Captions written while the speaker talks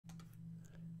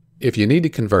If you need to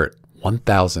convert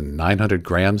 1,900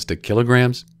 grams to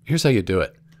kilograms, here's how you do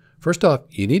it. First off,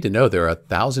 you need to know there are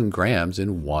 1,000 grams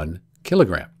in 1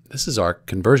 kilogram. This is our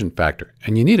conversion factor,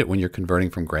 and you need it when you're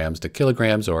converting from grams to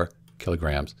kilograms or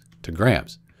kilograms to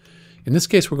grams. In this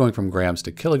case, we're going from grams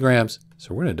to kilograms,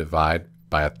 so we're going to divide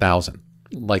by 1,000,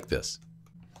 like this.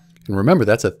 And remember,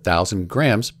 that's 1,000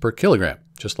 grams per kilogram,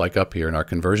 just like up here in our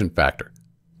conversion factor.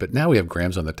 But now we have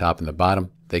grams on the top and the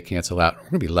bottom. They cancel out. We're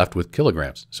going to be left with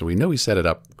kilograms, so we know we set it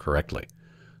up correctly.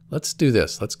 Let's do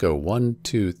this. Let's go 1,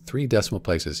 2, 3 decimal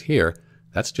places here.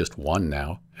 That's just 1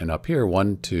 now. And up here,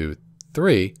 1, 2,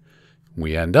 3.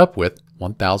 We end up with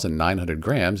 1,900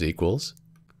 grams equals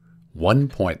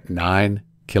 1.9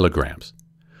 kilograms.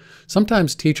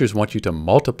 Sometimes teachers want you to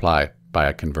multiply by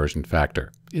a conversion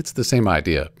factor. It's the same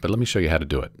idea, but let me show you how to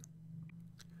do it.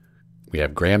 We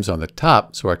have grams on the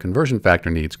top, so our conversion factor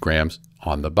needs grams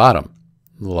on the bottom,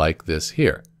 like this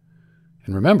here.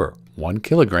 And remember, 1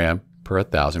 kilogram per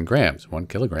 1,000 grams. 1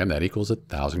 kilogram, that equals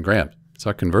 1,000 grams. It's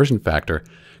our conversion factor.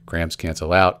 Grams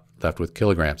cancel out, left with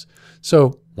kilograms.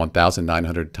 So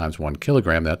 1,900 times 1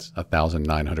 kilogram, that's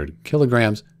 1,900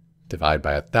 kilograms. Divide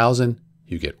by 1,000,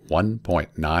 you get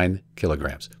 1.9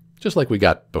 kilograms, just like we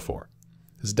got before.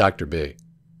 This is Dr. B.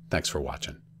 Thanks for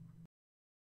watching.